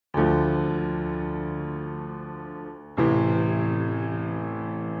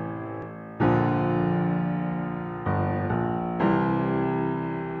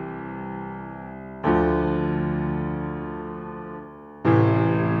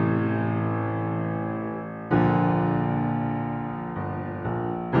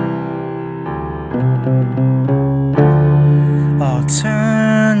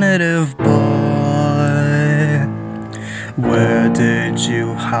Alternative boy, where did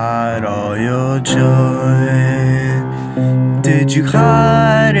you hide all your joy? Did you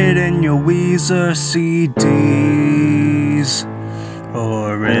hide it in your Weezer CDs?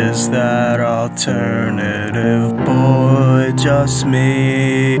 Or is that alternative boy just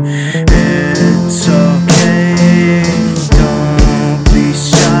me? It's okay, don't be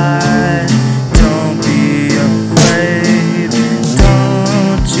shy, don't be afraid,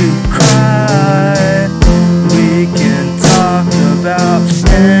 don't you cry. We can talk about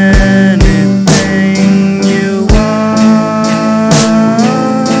anything you want.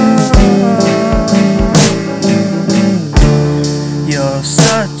 You're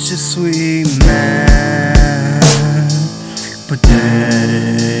such a sweet man, but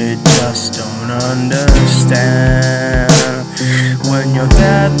they just don't understand. When you're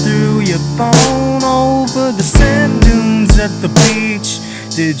there through your phone over the sand dunes at the beach,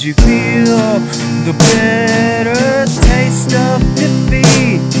 did you feel the bitter taste of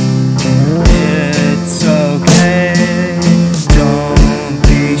defeat? It's okay, don't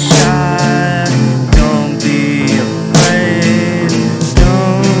be shy, don't be afraid,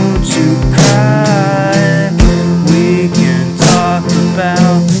 don't you cry. We can talk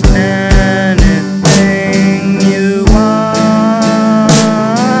about anything you want.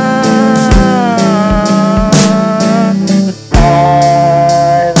 I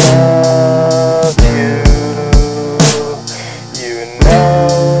love you, you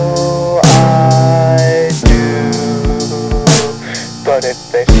know I do. But if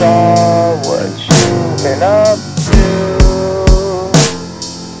they saw what you've been up to,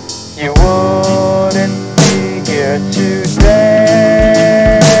 you wouldn't be here today.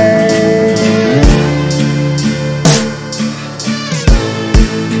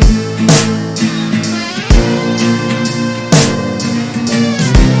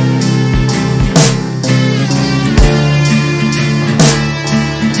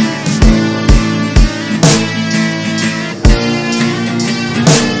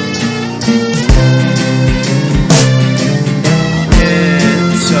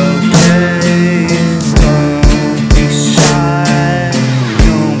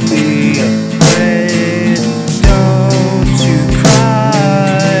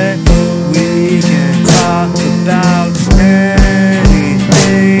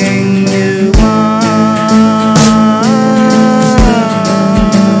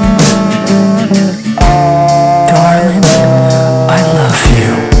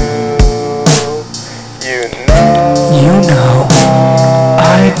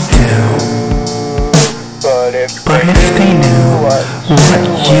 But if they knew what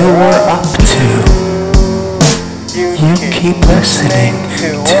you were up to, you keep listening to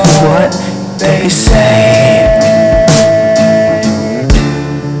what they say.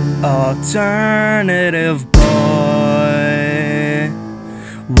 Alternative boy,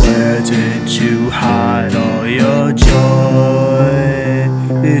 where did you hide all your joy?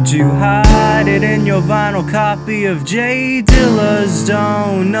 Did you hide it in your vinyl copy of J Dilla's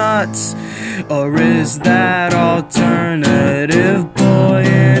Donuts? Or is that alternative boy